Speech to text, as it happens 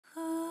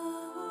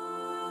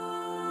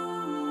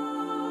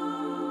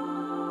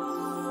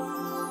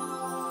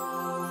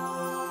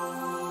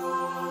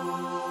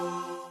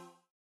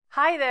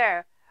Hi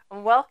there,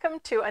 and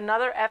welcome to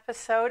another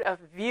episode of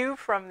View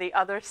from the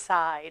Other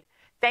Side.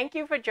 Thank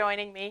you for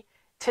joining me.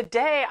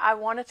 Today, I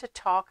wanted to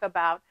talk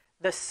about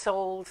the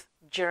soul's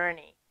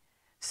journey.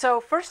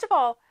 So, first of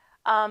all,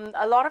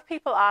 a lot of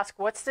people ask,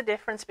 what's the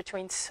difference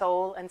between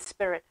soul and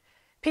spirit?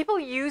 People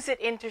use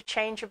it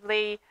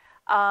interchangeably.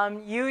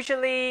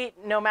 Usually,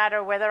 no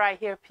matter whether I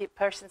hear a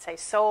person say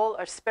soul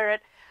or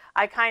spirit,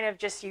 I kind of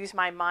just use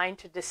my mind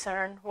to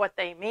discern what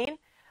they mean.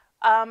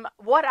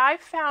 What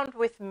I've found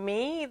with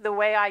me, the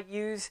way I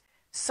use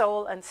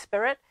soul and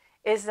spirit,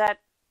 is that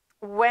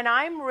when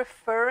I'm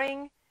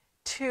referring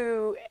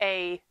to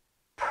a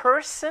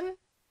person,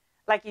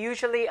 like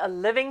usually a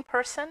living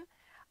person,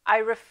 I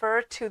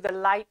refer to the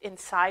light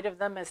inside of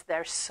them as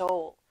their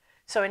soul.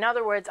 So in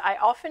other words, I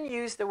often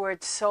use the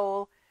word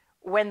soul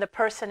when the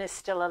person is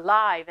still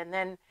alive. And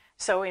then,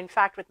 so in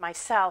fact, with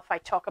myself, I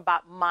talk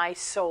about my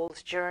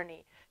soul's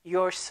journey.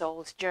 Your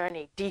soul's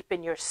journey, deep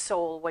in your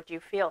soul, what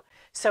you feel.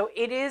 So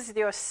it is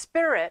your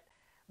spirit,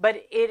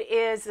 but it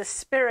is the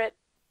spirit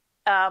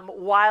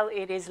while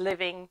it is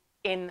living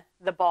in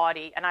the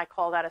body, and I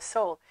call that a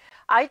soul.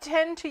 I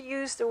tend to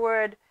use the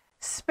word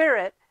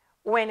spirit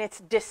when it's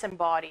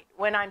disembodied,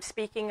 when I'm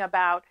speaking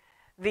about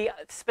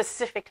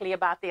specifically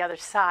about the other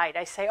side.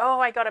 I say, oh,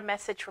 I got a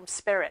message from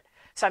spirit.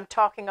 So I'm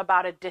talking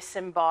about a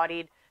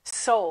disembodied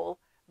soul,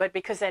 but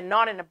because they're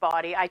not in a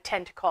body, I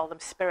tend to call them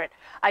spirit.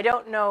 I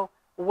don't know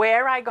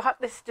where I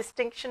got this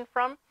distinction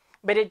from,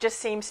 but it just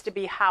seems to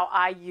be how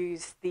I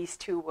use these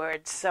two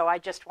words. So I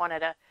just wanted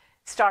to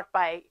start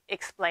by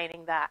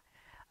explaining that.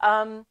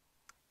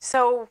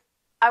 So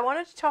I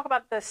wanted to talk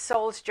about the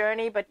soul's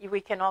journey, but we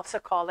can also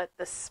call it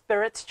the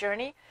spirit's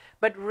journey.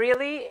 But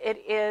really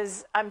it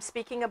is, I'm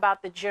speaking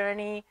about the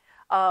journey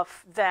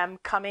of them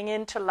coming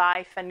into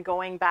life and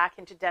going back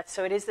into death.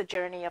 So it is the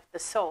journey of the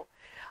soul.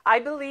 I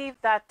believe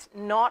that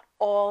not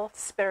all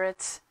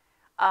spirits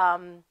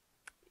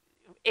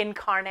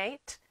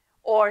incarnate,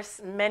 or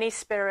many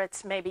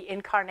spirits may be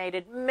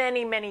incarnated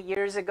many, many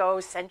years ago,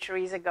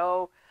 centuries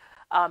ago,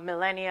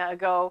 millennia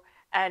ago,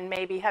 and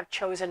maybe have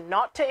chosen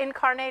not to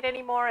incarnate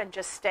anymore and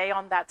just stay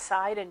on that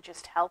side and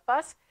just help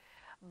us.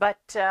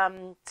 But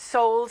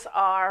souls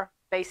are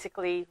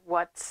basically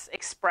what's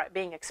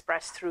being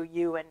expressed through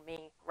you and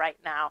me right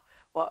now.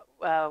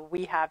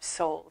 We have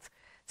souls.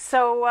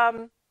 So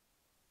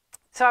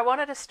I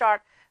wanted to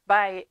start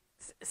by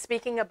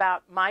speaking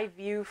about my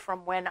view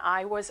from when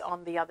I was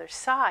on the other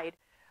side.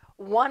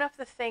 One of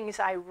the things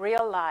I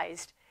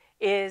realized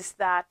is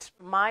that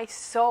my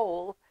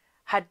soul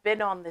had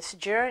been on this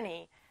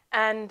journey.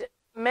 And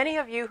many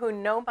of you who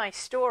know my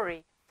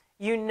story,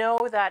 you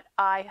know that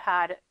I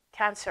had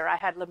cancer. I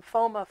had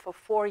lymphoma for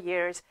 4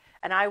 years,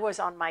 and I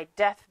was on my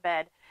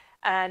deathbed.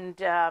 And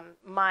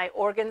my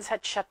organs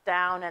had shut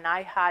down, and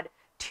I had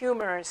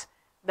tumors,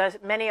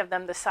 many of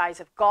them the size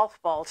of golf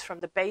balls,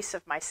 from the base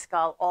of my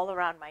skull all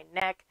around my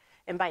neck,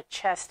 in my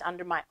chest,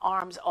 under my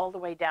arms, all the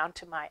way down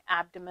to my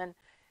abdomen.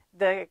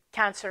 The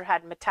cancer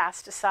had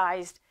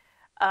metastasized,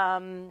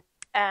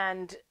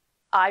 and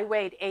I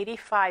weighed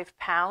 85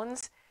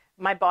 pounds.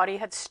 My body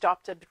had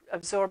stopped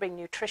absorbing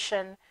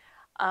nutrition.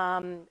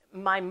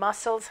 My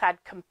muscles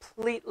had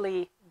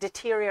completely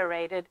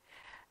deteriorated,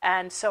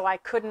 and so I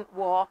couldn't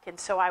walk, and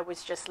so I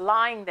was just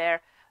lying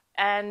there.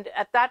 And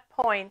at that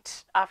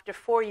point, after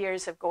 4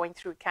 years of going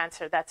through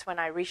cancer, that's when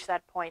I reached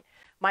that point.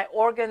 My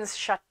organs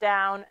shut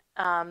down,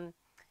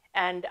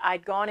 and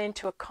I'd gone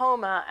into a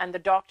coma, and the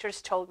doctors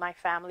told my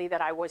family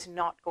that I was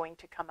not going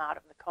to come out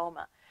of the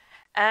coma.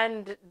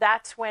 And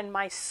that's when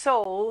my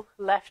soul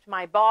left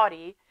my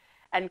body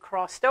and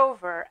crossed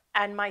over,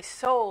 and my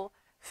soul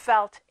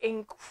felt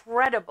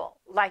incredible,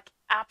 like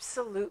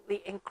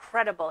absolutely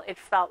incredible. It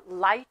felt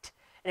light,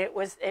 and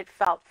it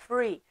felt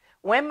free.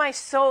 When my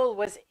soul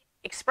was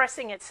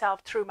expressing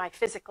itself through my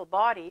physical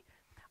body,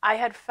 I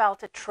had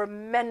felt a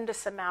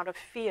tremendous amount of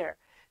fear.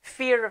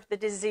 Fear of the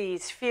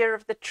disease, fear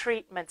of the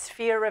treatments,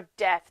 fear of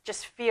death,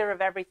 just fear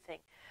of everything.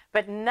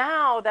 But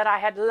now that I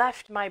had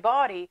left my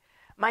body,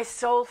 my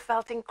soul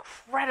felt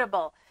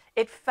incredible.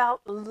 It felt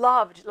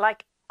loved,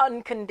 like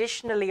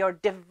unconditionally or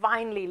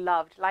divinely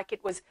loved, like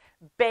it was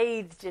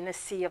bathed in a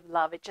sea of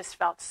love. It just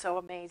felt so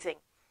amazing.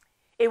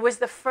 It was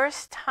the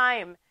first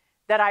time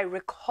that I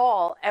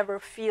recall ever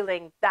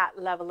feeling that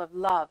level of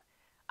love.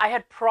 I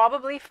had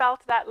probably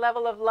felt that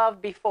level of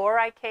love before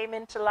I came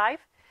into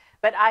life,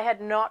 but I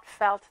had not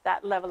felt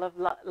that level of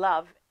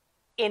love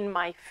in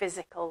my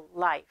physical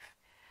life.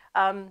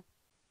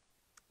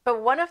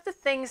 But one of the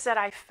things that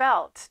I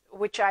felt,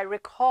 which I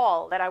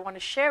recall that I want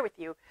to share with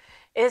you,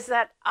 is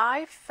that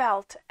I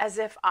felt as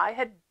if I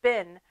had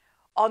been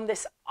on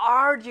this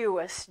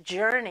arduous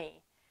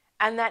journey,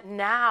 and that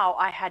now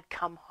I had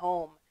come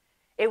home.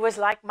 It was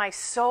like my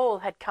soul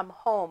had come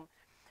home,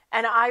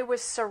 and I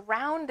was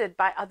surrounded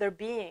by other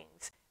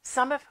beings,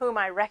 some of whom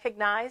I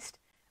recognized,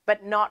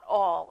 but not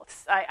all.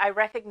 I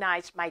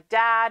recognized my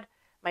dad,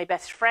 my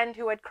best friend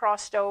who had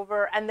crossed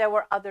over, and there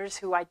were others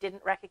who I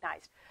didn't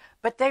recognize.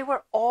 But they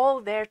were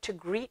all there to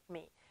greet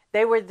me.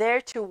 They were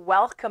there to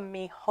welcome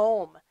me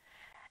home.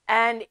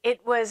 And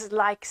it was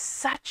like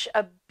such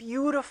a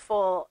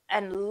beautiful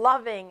and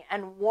loving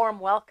and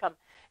warm welcome.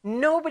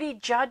 Nobody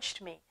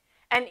judged me.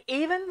 And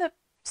even the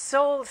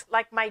souls,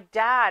 like my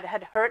dad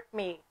had hurt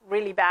me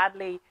really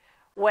badly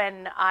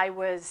when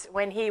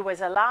he was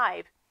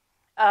alive.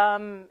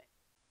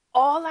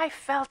 All I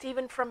felt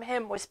even from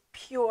him was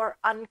pure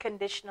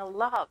unconditional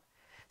love.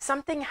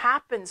 Something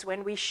happens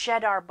when we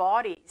shed our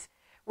bodies,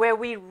 where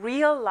we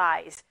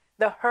realize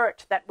the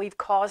hurt that we've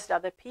caused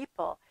other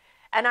people.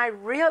 And I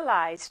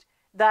realized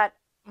that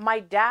my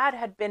dad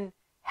had been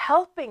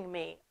helping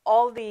me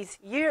all these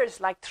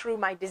years, like through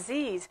my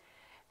disease.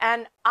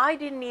 And I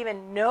didn't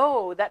even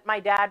know that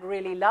my dad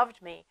really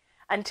loved me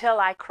until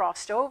I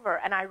crossed over.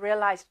 And I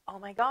realized, oh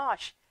my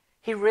gosh,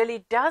 he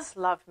really does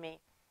love me.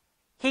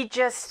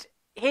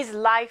 His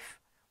life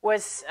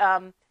was,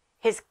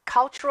 his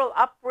cultural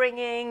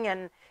upbringing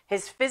and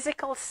his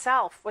physical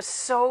self was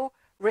so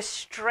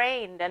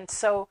restrained and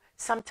so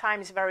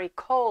sometimes very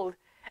cold.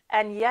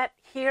 And yet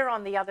here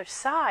on the other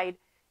side,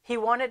 he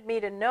wanted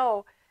me to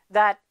know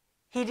that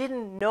he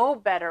didn't know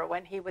better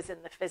when he was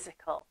in the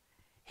physical.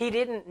 He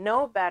didn't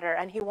know better,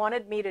 and he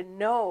wanted me to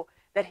know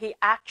that he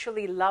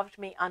actually loved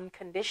me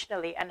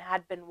unconditionally and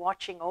had been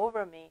watching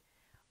over me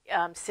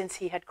since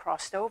he had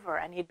crossed over,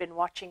 and he'd been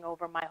watching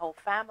over my whole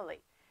family.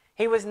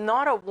 He was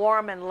not a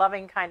warm and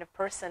loving kind of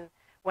person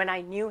when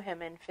I knew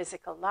him in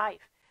physical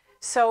life.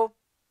 So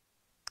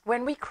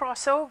when we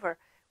cross over,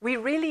 we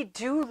really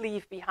do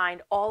leave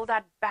behind all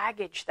that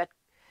baggage, that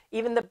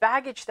even the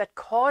baggage that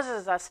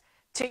causes us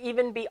to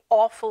even be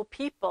awful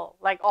people,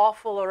 like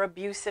awful or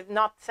abusive.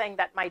 Not saying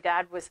that my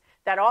dad was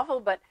that awful,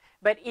 but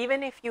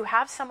even if you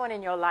have someone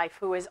in your life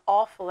who is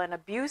awful and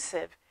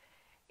abusive,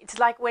 it's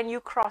like when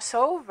you cross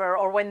over,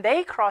 or when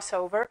they cross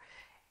over,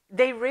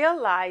 they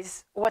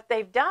realize what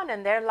they've done,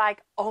 and they're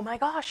like, oh my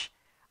gosh,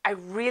 I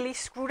really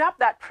screwed up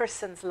that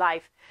person's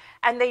life.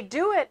 And they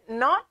do it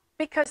not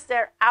because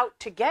they're out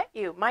to get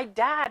you. My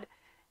dad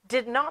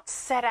did not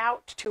set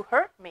out to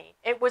hurt me.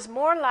 It was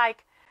more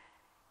like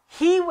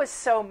he was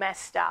so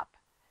messed up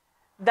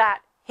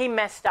that he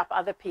messed up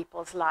other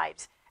people's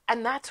lives.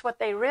 And that's what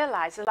they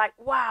realized. They're like,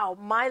 wow,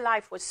 my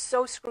life was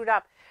so screwed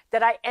up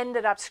that I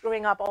ended up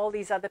screwing up all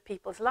these other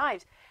people's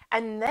lives.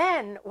 And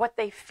then what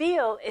they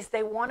feel is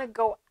they want to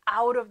go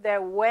out of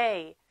their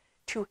way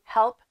to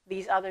help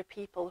these other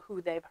people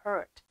who they've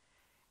hurt.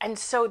 And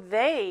so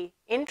they,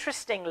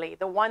 interestingly,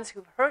 the ones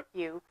who've hurt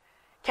you,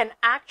 can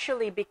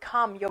actually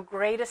become your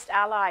greatest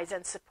allies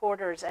and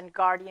supporters and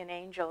guardian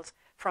angels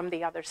from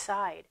the other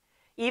side,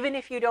 even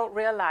if you don't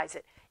realize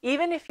it,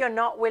 even if you're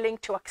not willing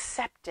to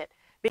accept it,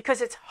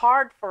 because it's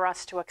hard for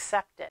us to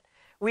accept it.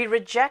 We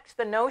reject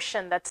the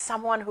notion that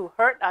someone who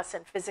hurt us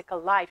in physical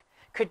life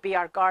could be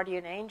our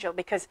guardian angel,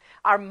 because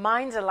our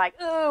minds are like,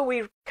 oh,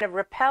 we kind of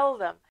repel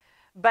them.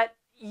 But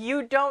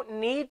you don't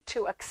need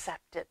to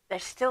accept it. They're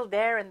still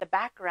there in the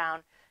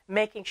background,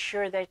 making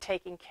sure they're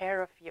taking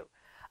care of you.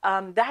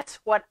 That's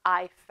what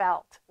I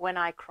felt when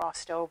I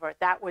crossed over.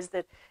 That was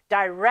the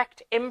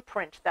direct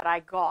imprint that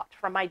I got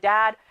from my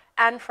dad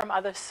and from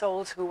other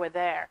souls who were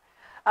there.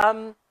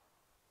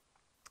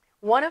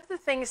 One of the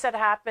things that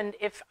happened,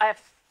 if I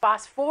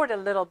fast forward a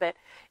little bit,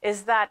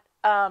 is that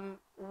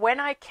when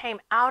I came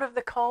out of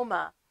the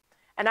coma,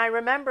 and I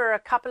remember a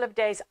couple of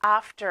days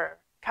after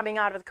coming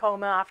out of the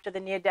coma, after the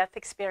near-death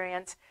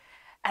experience,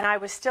 and I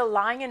was still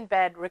lying in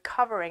bed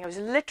recovering. It was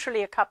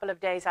literally a couple of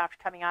days after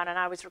coming out, and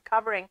I was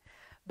recovering.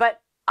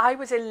 But I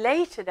was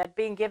elated at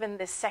being given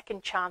this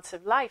second chance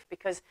of life,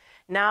 because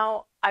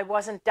now I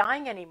wasn't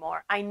dying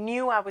anymore. I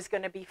knew I was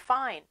going to be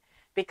fine,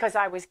 because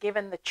I was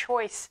given the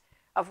choice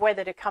of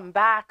whether to come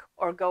back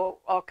or go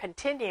or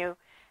continue.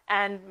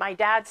 And my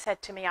dad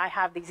said to me, I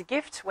have these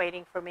gifts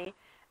waiting for me.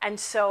 And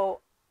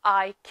so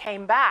I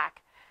came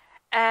back.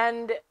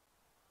 And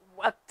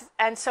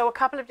so a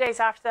couple of days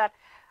after that,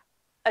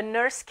 a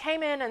nurse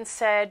came in and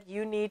said,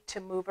 you need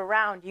to move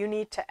around. You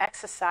need to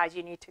exercise.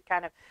 You need to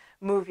kind of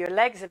move your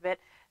legs a bit.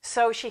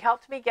 So she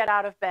helped me get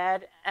out of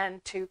bed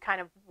and to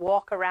kind of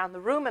walk around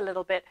the room a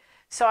little bit.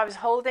 So I was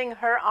holding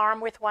her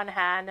arm with one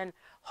hand and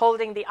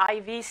holding the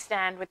IV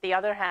stand with the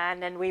other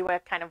hand, and we were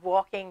kind of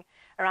walking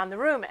around the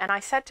room. And I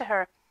said to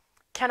her,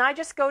 can I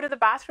just go to the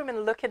bathroom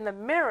and look in the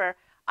mirror?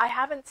 I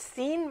haven't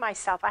seen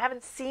myself. I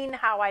haven't seen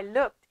how I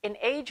looked in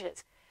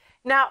ages.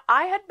 Now,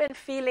 I had been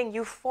feeling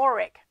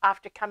euphoric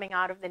after coming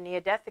out of the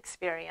near-death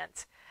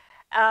experience.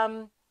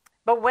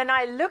 But when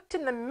I looked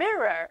in the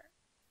mirror,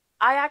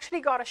 I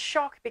actually got a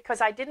shock,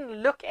 because I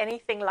didn't look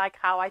anything like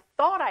how I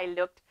thought I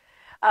looked.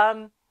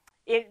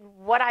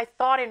 What I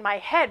thought in my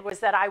head was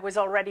that I was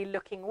already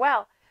looking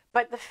well.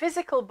 But the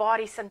physical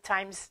body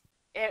sometimes,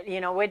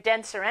 with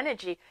denser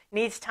energy,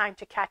 needs time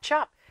to catch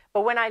up.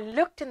 But when I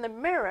looked in the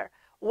mirror,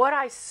 what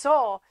I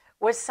saw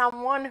was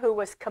someone who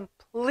was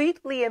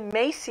completely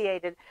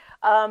emaciated.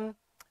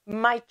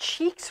 My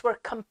cheeks were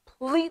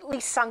completely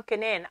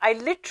sunken in. I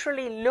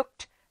literally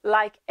looked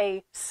like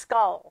a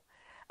skull.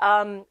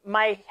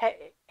 My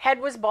head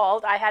was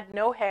bald. I had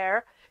no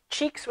hair.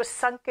 Cheeks were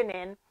sunken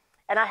in.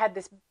 And I had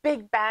this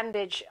big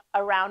bandage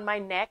around my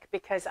neck,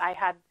 because I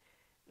had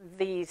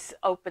these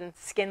open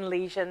skin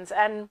lesions.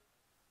 And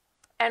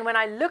when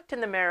I looked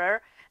in the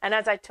mirror, and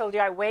as I told you,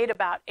 I weighed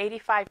about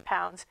 85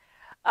 pounds,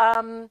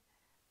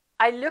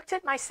 I looked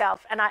at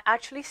myself and I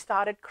actually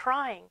started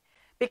crying.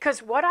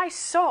 Because what I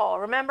saw,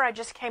 remember I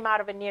just came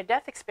out of a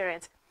near-death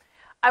experience,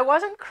 I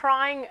wasn't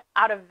crying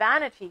out of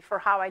vanity for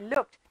how I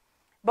looked,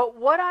 but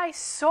what I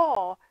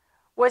saw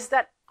was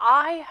that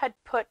I had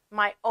put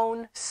my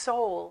own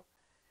soul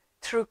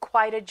through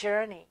quite a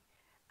journey.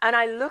 And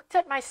I looked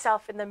at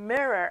myself in the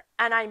mirror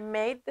and I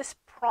made this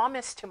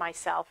promise to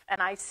myself,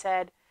 and I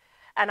said,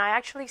 and I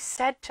actually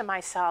said to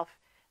myself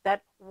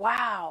that,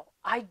 wow,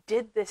 I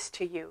did this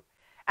to you.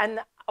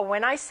 And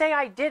when I say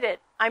I did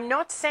it, I'm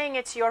not saying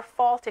it's your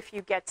fault if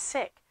you get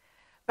sick.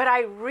 But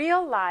I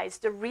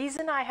realized the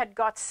reason I had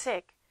got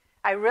sick,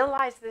 I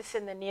realized this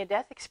in the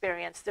near-death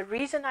experience, the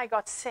reason I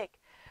got sick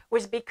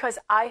was because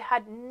I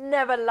had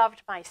never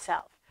loved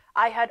myself.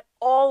 I had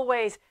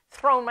always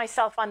thrown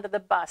myself under the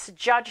bus,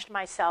 judged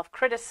myself,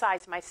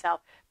 criticized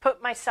myself,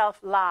 put myself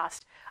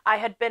last. I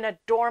had been a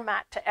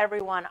doormat to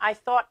everyone. I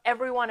thought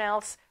everyone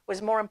else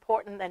was more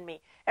important than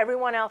me.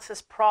 Everyone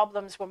else's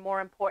problems were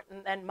more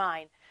important than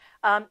mine.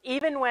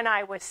 Even when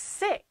I was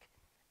sick,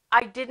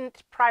 I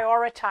didn't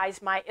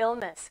prioritize my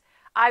illness.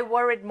 I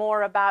worried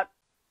more about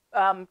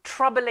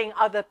troubling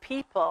other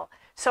people.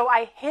 So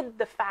I hid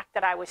the fact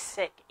that I was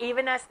sick.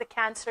 Even as the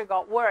cancer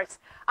got worse,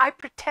 I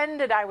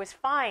pretended I was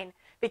fine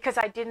because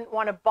I didn't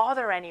want to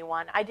bother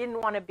anyone. I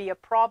didn't want to be a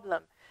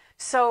problem.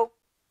 So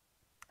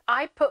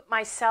I put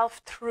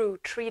myself through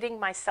treating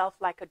myself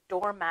like a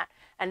doormat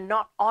and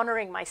not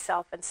honoring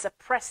myself and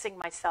suppressing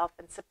myself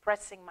and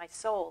suppressing my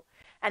soul.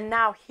 And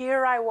now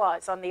here I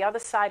was on the other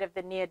side of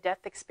the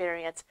near-death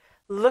experience,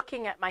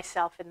 looking at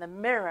myself in the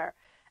mirror,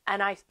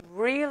 and I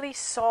really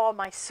saw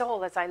my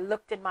soul as I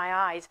looked in my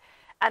eyes,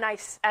 and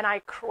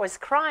I was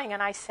crying,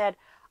 and I said,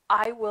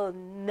 I will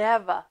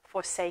never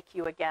forsake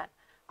you again.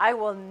 I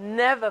will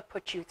never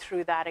put you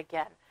through that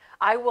again.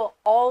 I will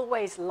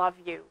always love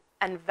you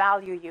and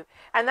value you.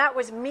 And that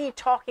was me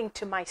talking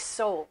to my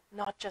soul,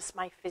 not just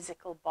my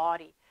physical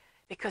body,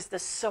 because the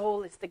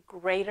soul is the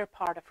greater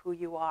part of who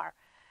you are.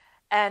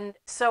 And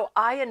so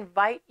I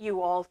invite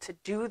you all to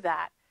do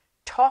that.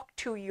 Talk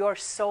to your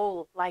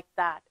soul like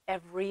that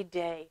every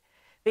day,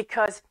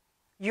 because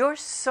your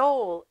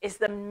soul is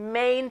the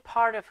main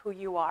part of who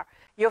you are.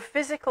 Your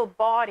physical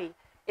body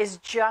is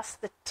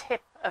just the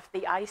tip of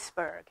the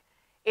iceberg.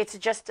 It's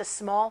just a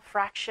small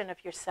fraction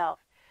of yourself.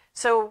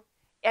 So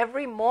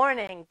every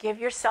morning, give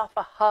yourself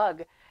a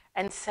hug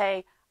and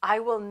say, I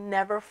will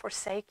never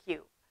forsake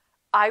you.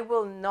 I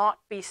will not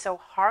be so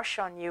harsh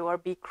on you or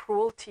be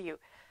cruel to you.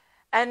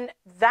 And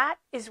that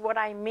is what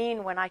I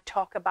mean when I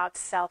talk about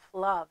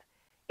self-love.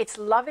 It's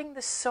loving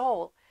the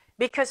soul,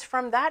 because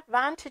from that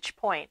vantage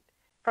point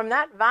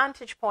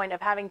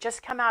of having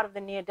just come out of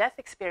the near-death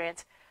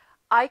experience,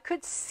 I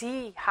could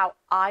see how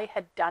I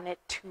had done it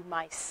to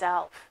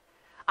myself.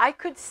 I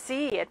could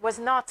see it was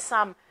not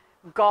some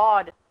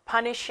God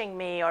punishing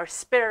me or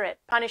spirit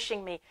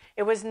punishing me.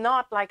 It was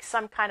not like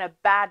some kind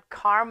of bad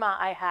karma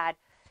I had.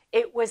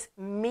 It was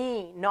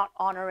me not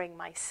honoring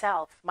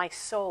myself, my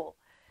soul.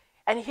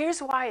 And here's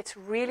why it's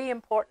really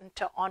important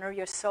to honor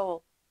your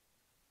soul.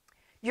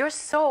 Your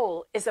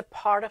soul is a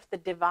part of the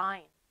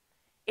divine.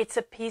 It's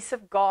a piece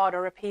of God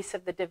or a piece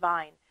of the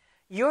divine.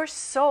 Your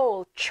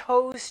soul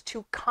chose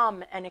to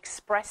come and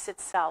express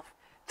itself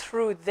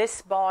through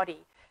this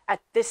body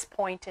at this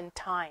point in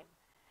time.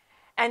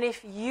 And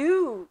if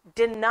you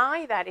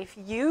deny that, if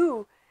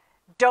you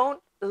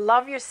don't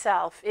love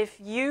yourself, if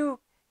you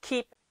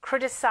keep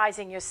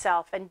criticizing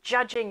yourself and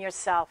judging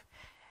yourself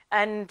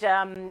and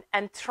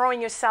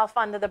throwing yourself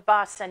under the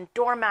bus and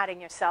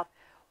doormatting yourself,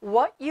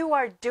 what you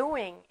are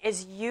doing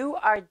is you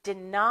are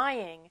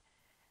denying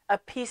a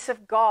piece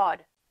of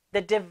God, the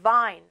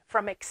divine,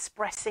 from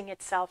expressing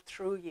itself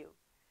through you.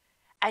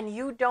 And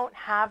you don't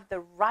have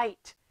the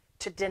right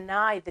to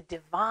deny the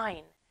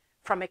divine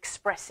from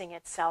expressing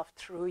itself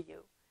through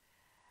you.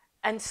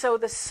 And so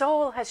the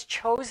soul has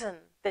chosen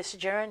this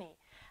journey.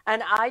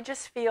 And I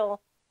just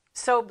feel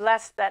so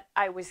blessed that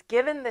I was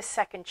given this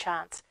second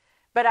chance.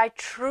 But I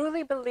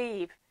truly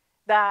believe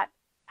that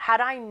had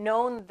I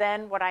known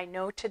then what I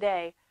know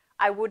today,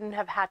 I wouldn't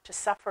have had to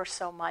suffer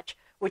so much,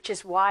 which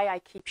is why I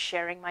keep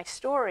sharing my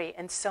story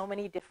in so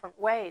many different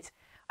ways.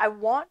 I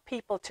want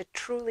people to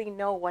truly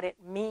know what it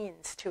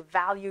means to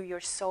value your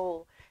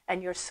soul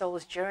and your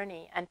soul's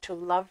journey and to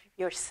love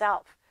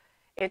yourself.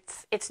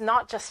 It's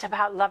not just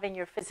about loving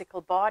your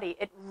physical body.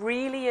 It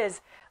really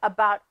is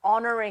about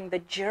honoring the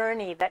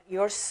journey that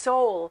your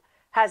soul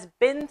has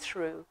been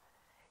through.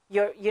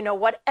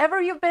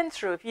 Whatever you've been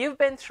through, if you've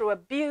been through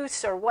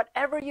abuse or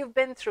whatever you've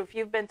been through, if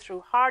you've been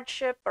through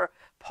hardship or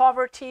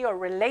poverty or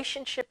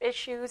relationship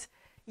issues,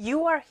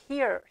 you are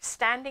here,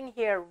 standing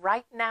here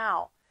right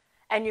now,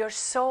 and your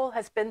soul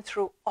has been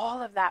through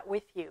all of that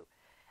with you.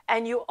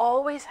 And you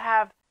always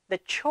have the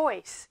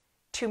choice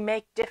to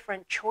make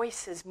different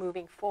choices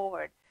moving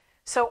forward.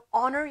 So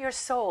honor your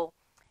soul.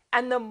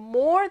 And the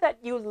more that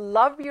you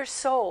love your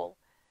soul,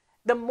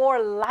 the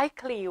more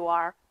likely you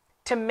are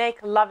to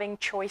make loving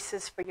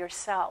choices for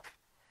yourself.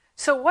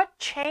 So what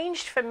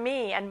changed for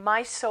me and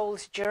my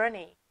soul's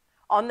journey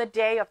on the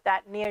day of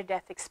that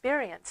near-death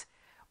experience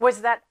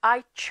was that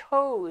I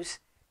chose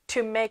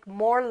to make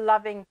more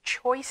loving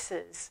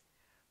choices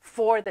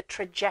for the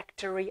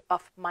trajectory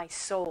of my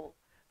soul,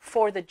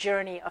 for the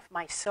journey of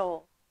my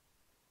soul.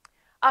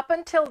 Up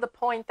until the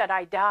point that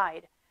I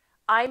died,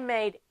 I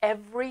made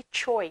every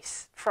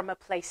choice from a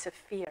place of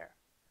fear.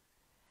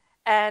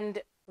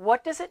 And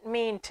what does it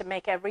mean to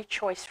make every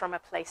choice from a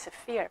place of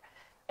fear?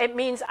 It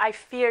means I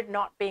feared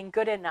not being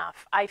good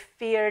enough. I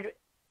feared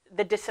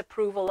the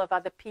disapproval of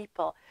other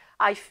people.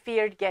 I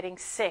feared getting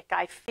sick.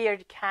 I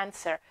feared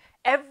cancer.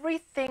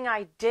 Everything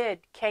I did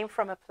came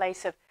from a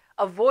place of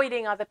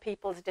avoiding other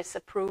people's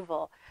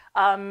disapproval,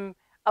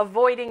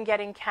 avoiding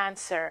getting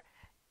cancer.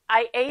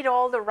 I ate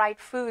all the right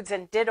foods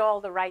and did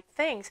all the right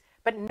things,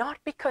 but not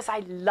because I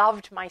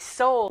loved my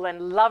soul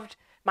and loved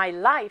my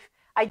life.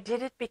 I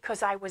did it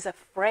because I was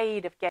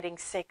afraid of getting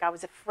sick. I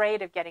was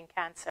afraid of getting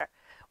cancer.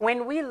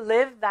 When we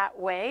live that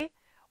way,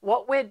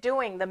 what we're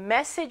doing, the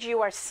message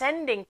you are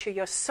sending to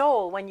your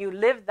soul when you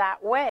live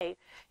that way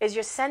is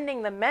you're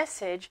sending the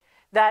message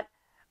that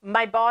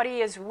my body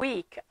is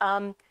weak.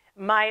 I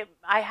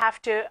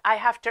have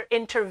to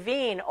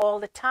intervene all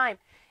the time.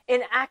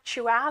 In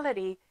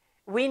actuality,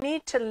 we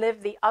need to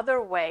live the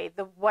other way,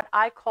 what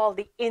I call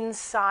the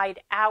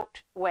inside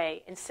out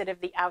way instead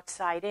of the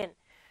outside in.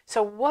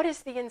 So what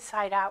is the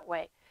inside out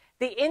way?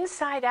 The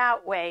inside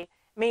out way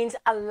means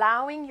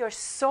allowing your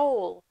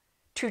soul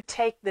to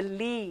take the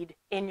lead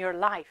in your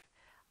life,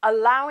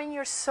 allowing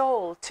your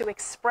soul to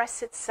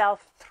express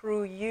itself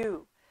through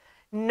you,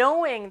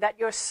 knowing that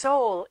your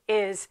soul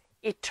is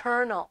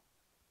eternal.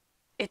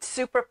 It's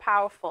super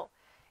powerful.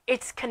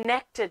 It's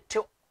connected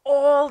to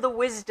all the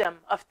wisdom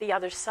of the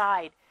other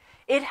side.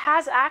 It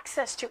has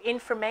access to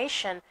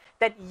information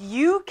that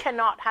you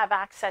cannot have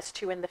access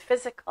to in the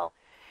physical.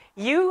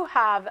 You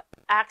have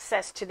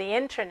access to the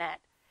internet.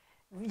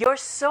 Your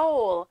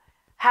soul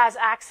has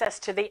access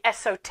to the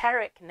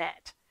esoteric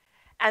net,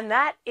 and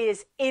that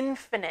is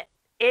infinite.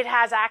 It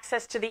has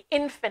access to the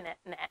infinite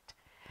net.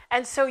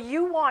 And so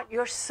you want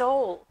your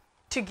soul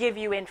to give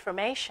you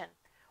information.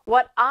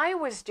 What I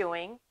was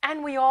doing,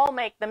 and we all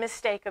make the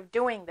mistake of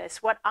doing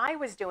this, what I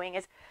was doing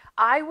is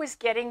I was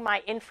getting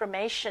my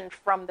information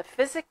from the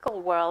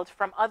physical world,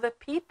 from other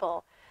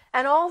people,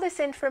 and all this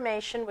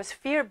information was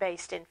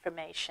fear-based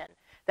information.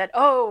 That,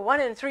 oh,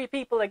 1 in 3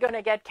 people are going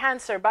to get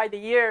cancer by the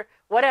year,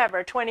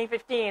 whatever,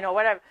 2015 or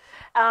whatever.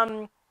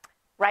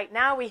 Right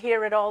now we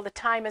hear it all the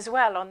time as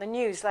well on the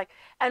news.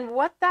 And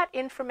what that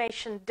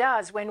information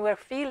does when we're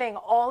feeling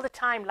all the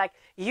time like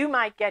you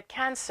might get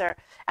cancer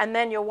and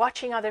then you're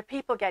watching other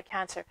people get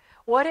cancer,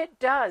 what it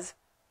does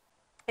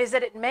is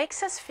that it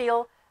makes us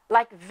feel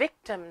like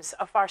victims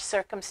of our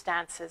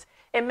circumstances.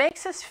 It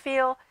makes us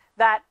feel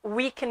that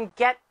we can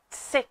get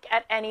sick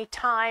at any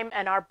time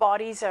and our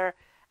bodies are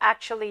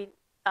actually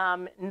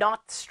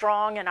not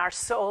strong, and our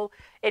soul,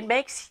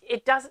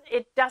 it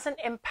doesn't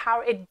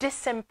empower, it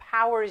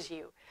disempowers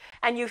you,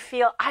 and you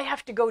feel I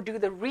have to go do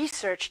the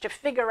research to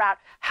figure out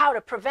how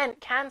to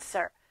prevent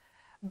cancer.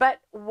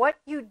 But what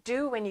you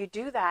do when you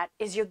do that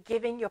is you're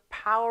giving your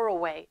power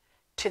away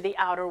to the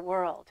outer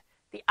world.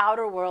 The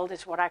outer world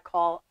is what I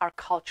call our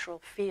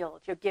cultural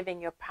field. You're giving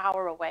your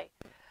power away.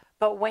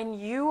 But when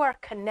you are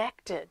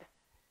connected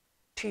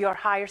to your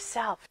higher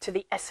self, to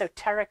the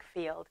esoteric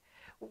field,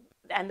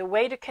 and the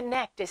way to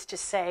connect is to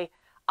say,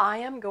 I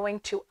am going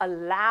to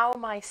allow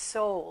my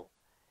soul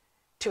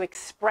to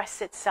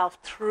express itself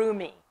through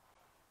me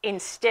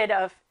instead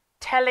of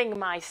telling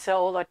my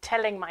soul or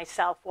telling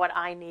myself what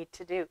I need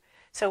to do.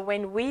 So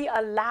when we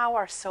allow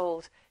our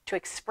souls to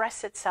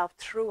express itself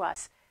through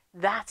us,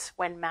 that's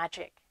when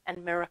magic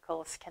and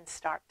miracles can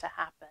start to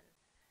happen.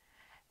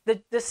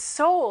 The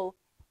soul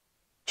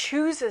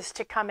chooses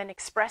to come and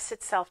express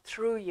itself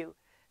through you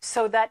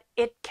so that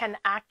it can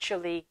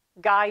actually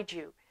guide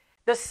you.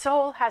 The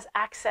soul has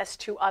access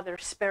to other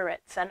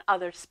spirits and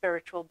other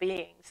spiritual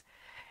beings.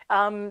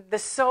 The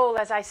soul,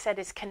 as I said,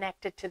 is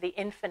connected to the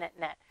infinite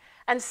net.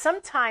 And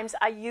sometimes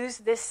I use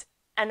this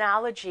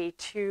analogy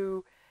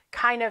to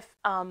kind of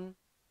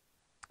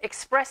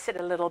express it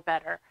a little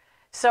better.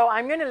 So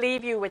I'm going to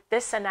leave you with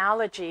this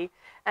analogy.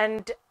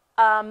 And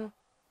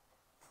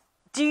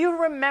do you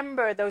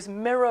remember those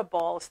mirror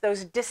balls,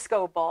 those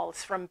disco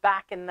balls from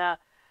back in the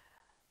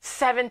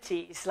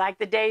 70s, like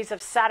the days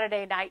of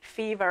Saturday Night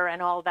Fever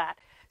and all that?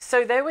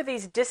 So there were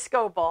these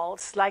disco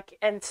balls,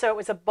 and so it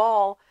was a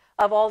ball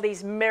of all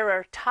these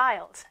mirror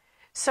tiles.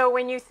 So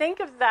when you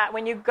think of that,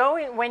 when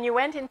you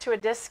went into a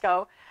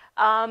disco,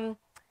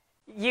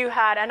 you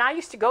had, and I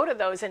used to go to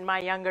those in my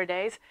younger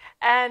days,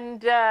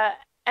 and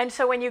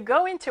so when you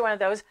go into one of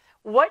those,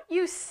 what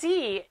you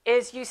see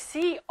is you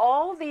see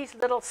all these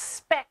little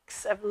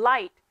specks of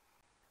light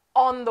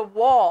on the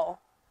wall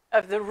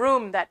of the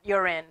room that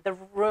you're in, the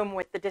room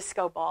with the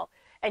disco ball.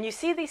 And you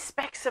see these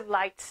specks of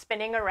light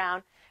spinning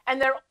around,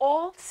 and they're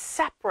all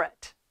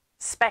separate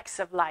specks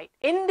of light,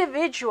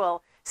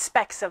 individual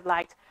specks of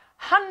light,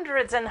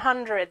 hundreds and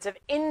hundreds of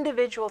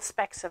individual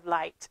specks of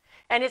light.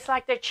 And it's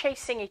like they're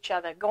chasing each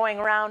other, going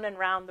round and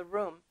round the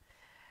room.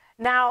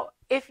 Now,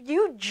 if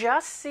you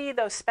just see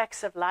those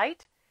specks of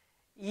light,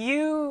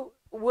 you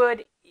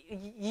would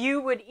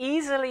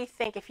easily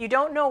think, if you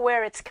don't know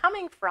where it's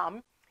coming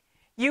from,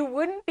 you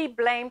wouldn't be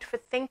blamed for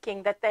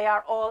thinking that they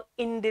are all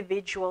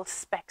individual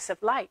specks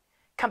of light,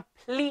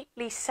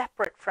 completely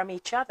separate from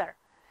each other.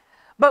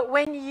 But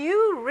when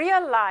you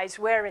realize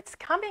where it's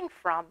coming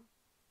from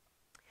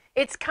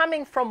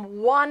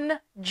one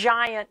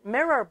giant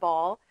mirror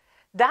ball.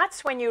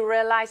 That's when you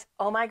realize,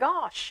 oh my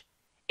gosh,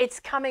 it's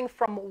coming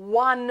from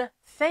one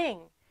thing,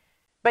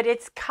 but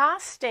it's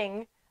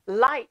casting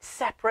light,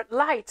 separate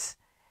lights.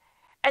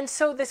 And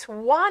so this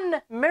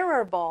one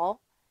mirror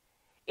ball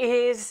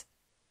is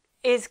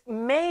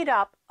made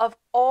up of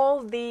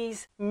all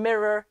these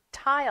mirror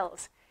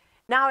tiles.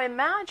 Now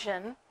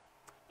imagine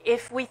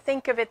if we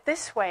think of it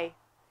this way.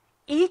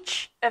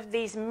 Each of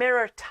these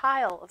mirror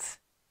tiles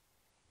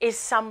is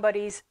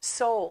somebody's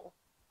soul.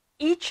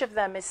 Each of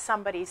them is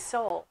somebody's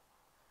soul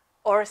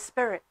or a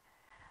spirit.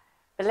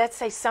 But let's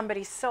say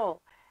somebody's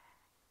soul.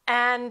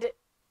 And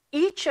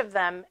each of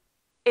them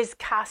is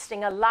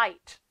casting a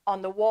light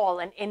on the wall,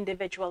 an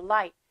individual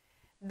light.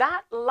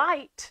 That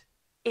light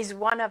is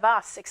one of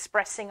us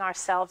expressing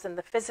ourselves in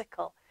the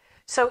physical.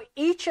 So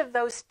each of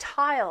those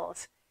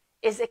tiles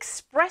is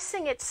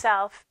expressing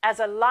itself as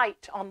a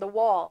light on the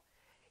wall.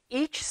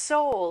 Each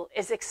soul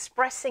is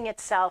expressing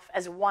itself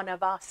as one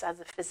of us, as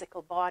a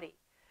physical body.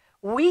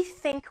 We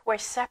think we're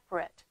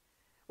separate.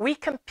 We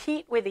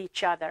compete with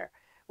each other.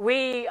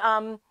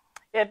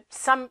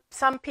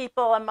 Some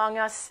people among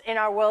us in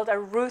our world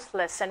are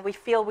ruthless, and we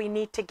feel we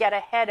need to get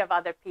ahead of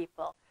other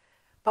people.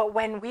 But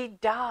when we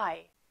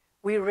die,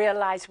 we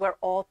realize we're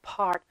all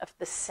part of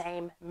the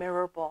same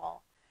mirror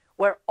ball.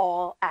 We're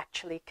all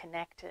actually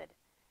connected.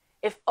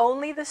 If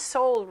only the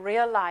soul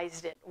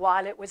realized it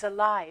while it was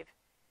alive,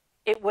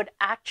 it would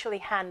actually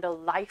handle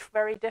life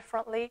very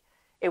differently.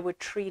 It would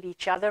treat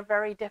each other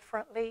very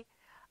differently.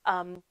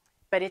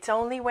 But it's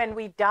only when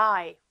we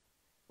die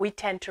we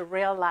tend to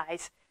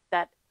realize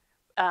that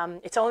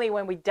it's only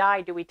when we die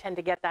do we tend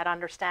to get that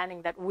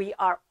understanding that we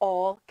are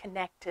all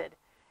connected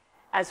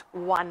as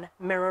one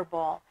mirror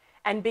ball.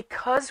 And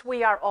because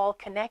we are all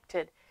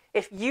connected,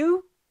 if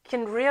you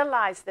can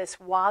realize this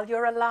while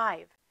you're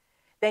alive,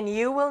 then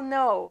you will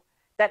know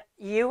that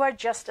you are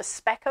just a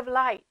speck of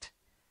light.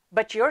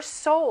 But your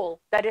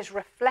soul that is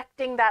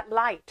reflecting that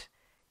light,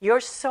 your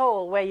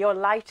soul where your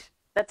light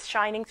that's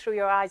shining through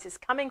your eyes is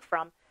coming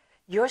from,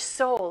 your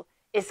soul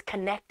is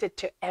connected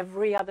to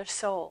every other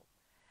soul.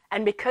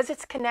 And because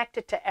it's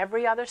connected to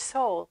every other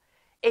soul,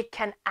 it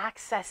can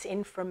access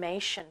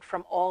information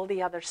from all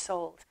the other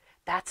souls.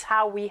 That's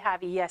how we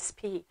have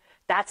ESP.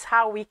 That's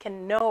how we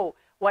can know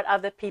what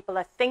other people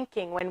are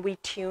thinking when we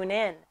tune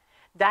in.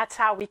 That's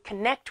how we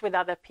connect with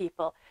other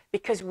people,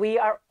 because we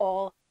are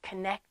all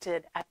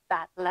connected at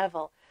that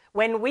level.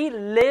 When we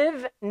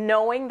live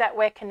knowing that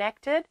we're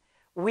connected,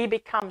 we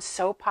become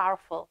so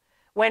powerful.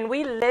 When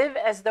we live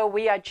as though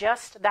we are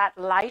just that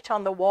light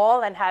on the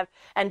wall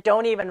and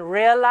don't even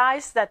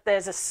realize that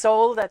there's a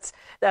soul, that's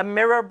the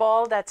mirror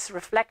ball that's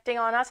reflecting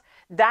on us,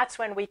 that's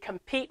when we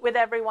compete with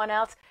everyone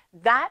else.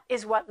 That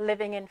is what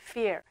living in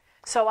fear.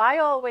 So I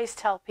always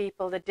tell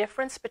people the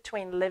difference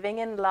between living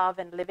in love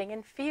and living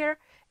in fear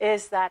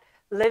is that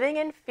living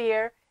in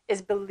fear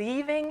is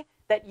believing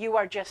that you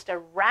are just a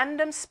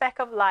random speck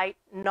of light,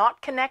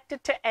 not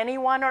connected to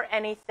anyone or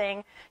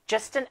anything,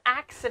 just an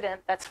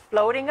accident that's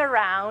floating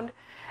around,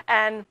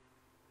 and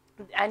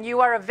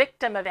you are a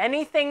victim of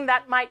anything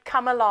that might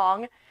come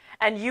along,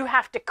 and you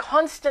have to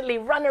constantly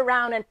run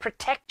around and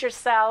protect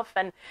yourself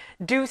and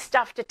do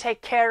stuff to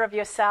take care of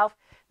yourself.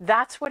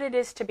 That's what it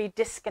is to be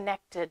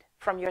disconnected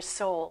from your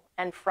soul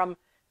and from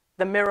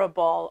the mirror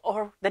ball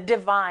or the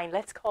divine.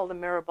 Let's call the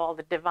mirror ball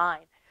the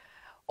divine.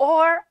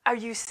 Or are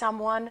you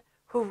someone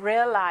who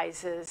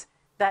realizes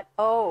that,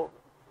 oh,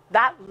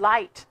 that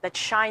light that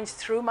shines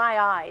through my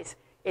eyes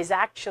is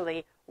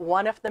actually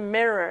one of the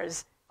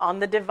mirrors on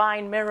the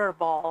divine mirror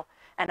ball,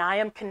 and I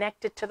am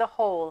connected to the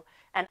whole,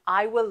 and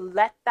I will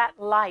let that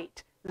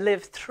light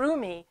live through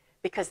me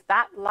because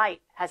that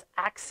light has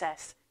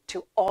access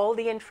to all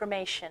the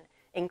information,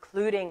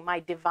 including my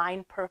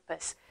divine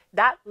purpose.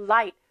 That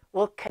light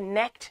will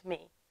connect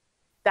me,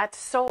 that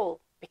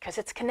soul, because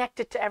it's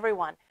connected to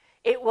everyone.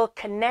 It will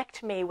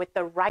connect me with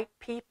the right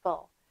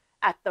people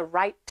at the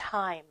right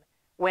time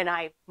when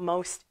I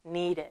most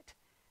need it,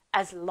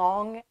 as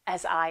long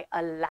as I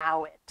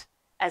allow it,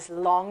 as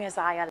long as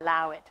I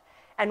allow it.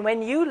 And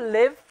when you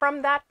live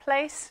from that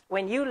place,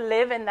 when you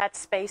live in that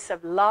space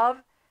of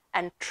love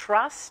and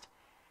trust,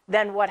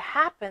 then what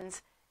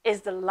happens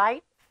is the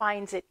light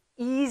finds it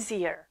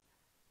easier.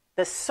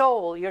 The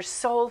soul, your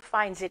soul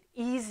finds it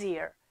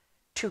easier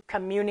to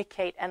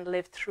communicate and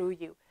live through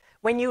you.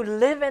 When you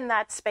live in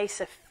that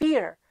space of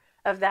fear,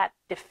 of that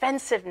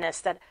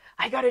defensiveness, that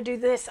I got to do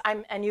this,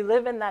 and you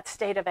live in that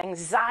state of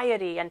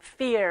anxiety and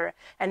fear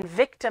and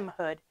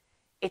victimhood,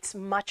 it's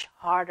much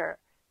harder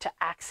to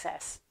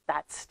access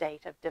that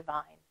state of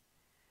divine.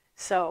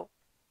 So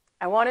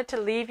I wanted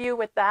to leave you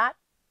with that,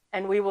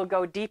 and we will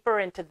go deeper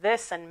into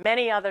this and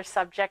many other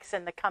subjects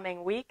in the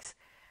coming weeks.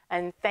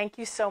 And thank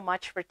you so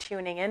much for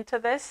tuning into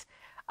this.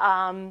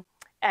 And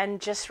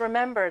just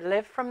remember,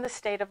 live from the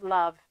state of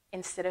love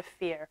instead of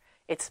fear.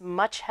 It's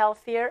much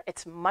healthier,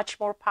 it's much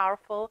more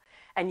powerful,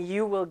 and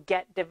you will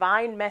get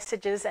divine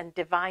messages and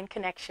divine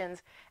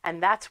connections.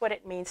 And that's what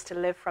it means to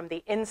live from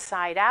the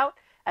inside out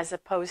as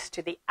opposed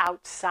to the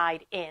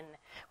outside in.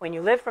 When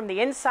you live from the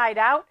inside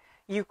out,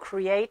 you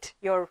create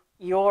your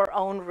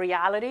own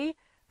reality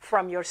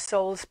from your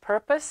soul's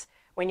purpose.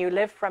 When you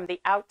live from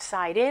the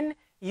outside in,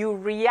 you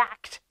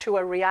react to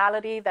a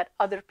reality that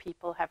other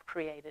people have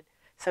created.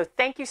 So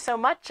thank you so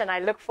much, and I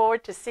look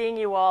forward to seeing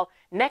you all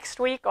next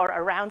week or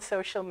around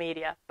social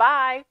media.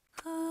 Bye.